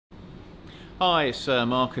Hi, it's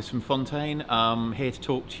Marcus from Fontain. I'm here to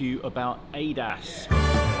talk to you about ADAS.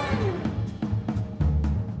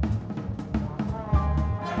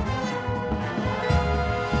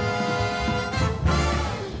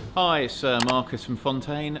 Hi, it's Marcus from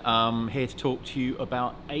Fontain. I'm here to talk to you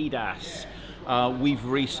about ADAS. We've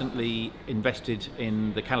recently invested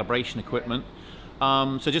in the calibration equipment.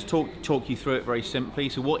 So just talk you through it very simply.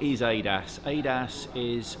 So what is ADAS? ADAS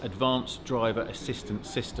is Advanced Driver Assistance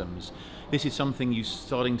Systems. This is something you're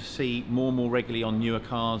starting to see more and more regularly on newer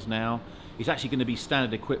cars now. It's actually going to be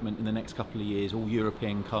standard equipment in the next couple of years. All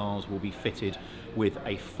European cars will be fitted with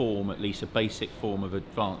a form, at least a basic form of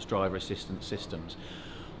Advanced Driver Assistance Systems.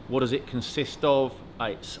 What does it consist of?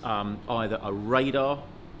 It's either a radar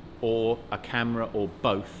or a camera or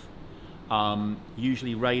both.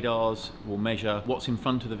 Usually radars will measure what's in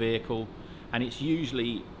front of the vehicle, and it's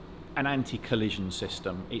usually an anti-collision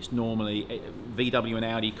system. It's normally, VW and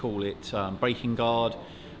Audi call it braking guard,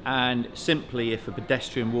 and simply if a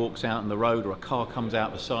pedestrian walks out on the road or a car comes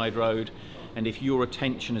out the side road, and if your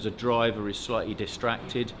attention as a driver is slightly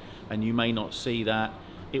distracted and you may not see that,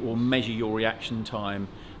 it will measure your reaction time,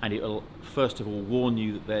 and it will first of all warn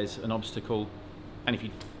you that there's an obstacle, and if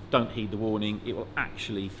you don't heed the warning, it will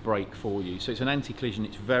actually brake for you. So it's an anti-collision.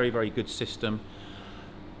 It's a very, very good system.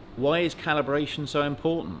 Why is calibration so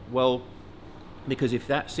important? Well, because if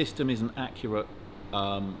that system isn't accurate,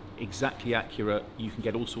 exactly accurate, you can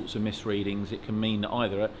get all sorts of misreadings. It can mean that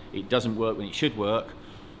either it doesn't work when it should work,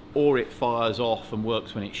 or it fires off and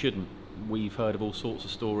works when it shouldn't. We've heard of all sorts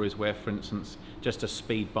of stories where, for instance, just a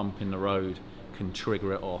speed bump in the road can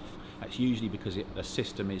trigger it off. That's usually because the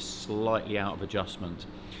system is slightly out of adjustment.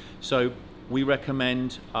 So we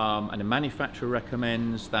recommend, and the manufacturer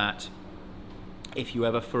recommends, that if you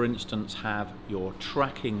ever, for instance, have your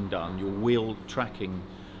tracking done, your wheel tracking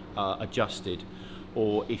adjusted,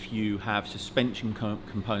 or if you have suspension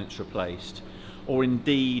components replaced, or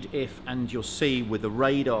indeed if, and you'll see with the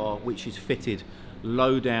radar which is fitted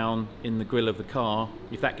low down in the grille of the car,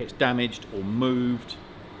 if that gets damaged or moved,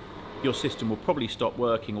 your system will probably stop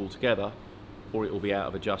working altogether, or it will be out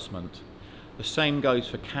of adjustment. The same goes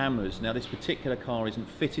for cameras. Now, this particular car isn't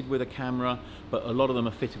fitted with a camera, but a lot of them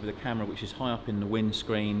are fitted with a camera which is high up in the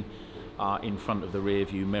windscreen in front of the rear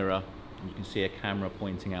view mirror. And you can see a camera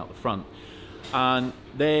pointing out the front. And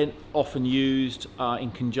they're often used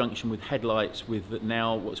in conjunction with headlights, with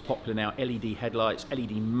now what's popular now, LED headlights,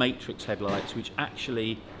 LED matrix headlights, which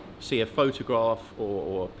actually see a photograph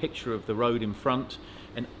or a picture of the road in front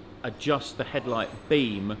and adjust the headlight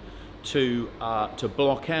beam to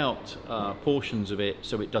block out portions of it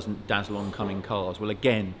so it doesn't dazzle oncoming cars. Well,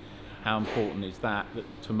 again, how important is that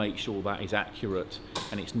to make sure that is accurate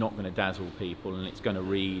and it's not going to dazzle people and it's going to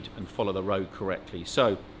read and follow the road correctly.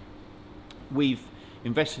 So we've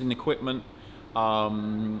invested in equipment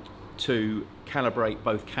to calibrate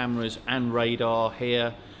both cameras and radar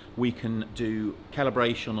here. We can do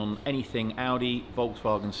calibration on anything Audi,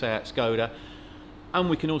 Volkswagen, Seat, Skoda, and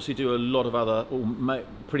we can also do a lot of other,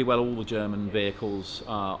 pretty well all the German vehicles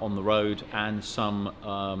on the road, and some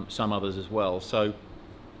others as well. So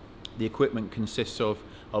the equipment consists of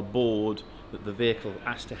a board that the vehicle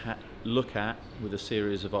has to look at with a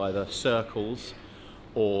series of either circles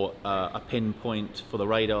or a pinpoint for the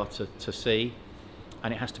radar to see,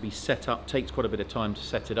 and it has to be set up. Takes quite a bit of time to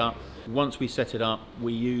set it up. Once we set it up,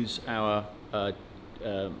 we use our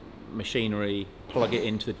machinery, plug it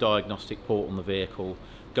into the diagnostic port on the vehicle,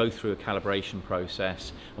 go through a calibration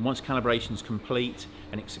process, and once calibration is complete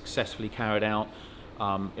and it's successfully carried out,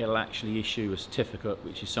 it'll actually issue a certificate,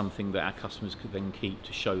 which is something that our customers could then keep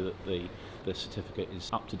to show that the certificate is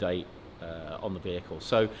up to date on the vehicle.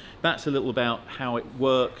 So that's a little about how it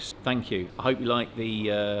works. Thank you. I hope you like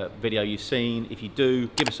the video you've seen. If you do,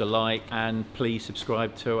 give us a like and please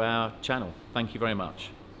subscribe to our channel. Thank you very much.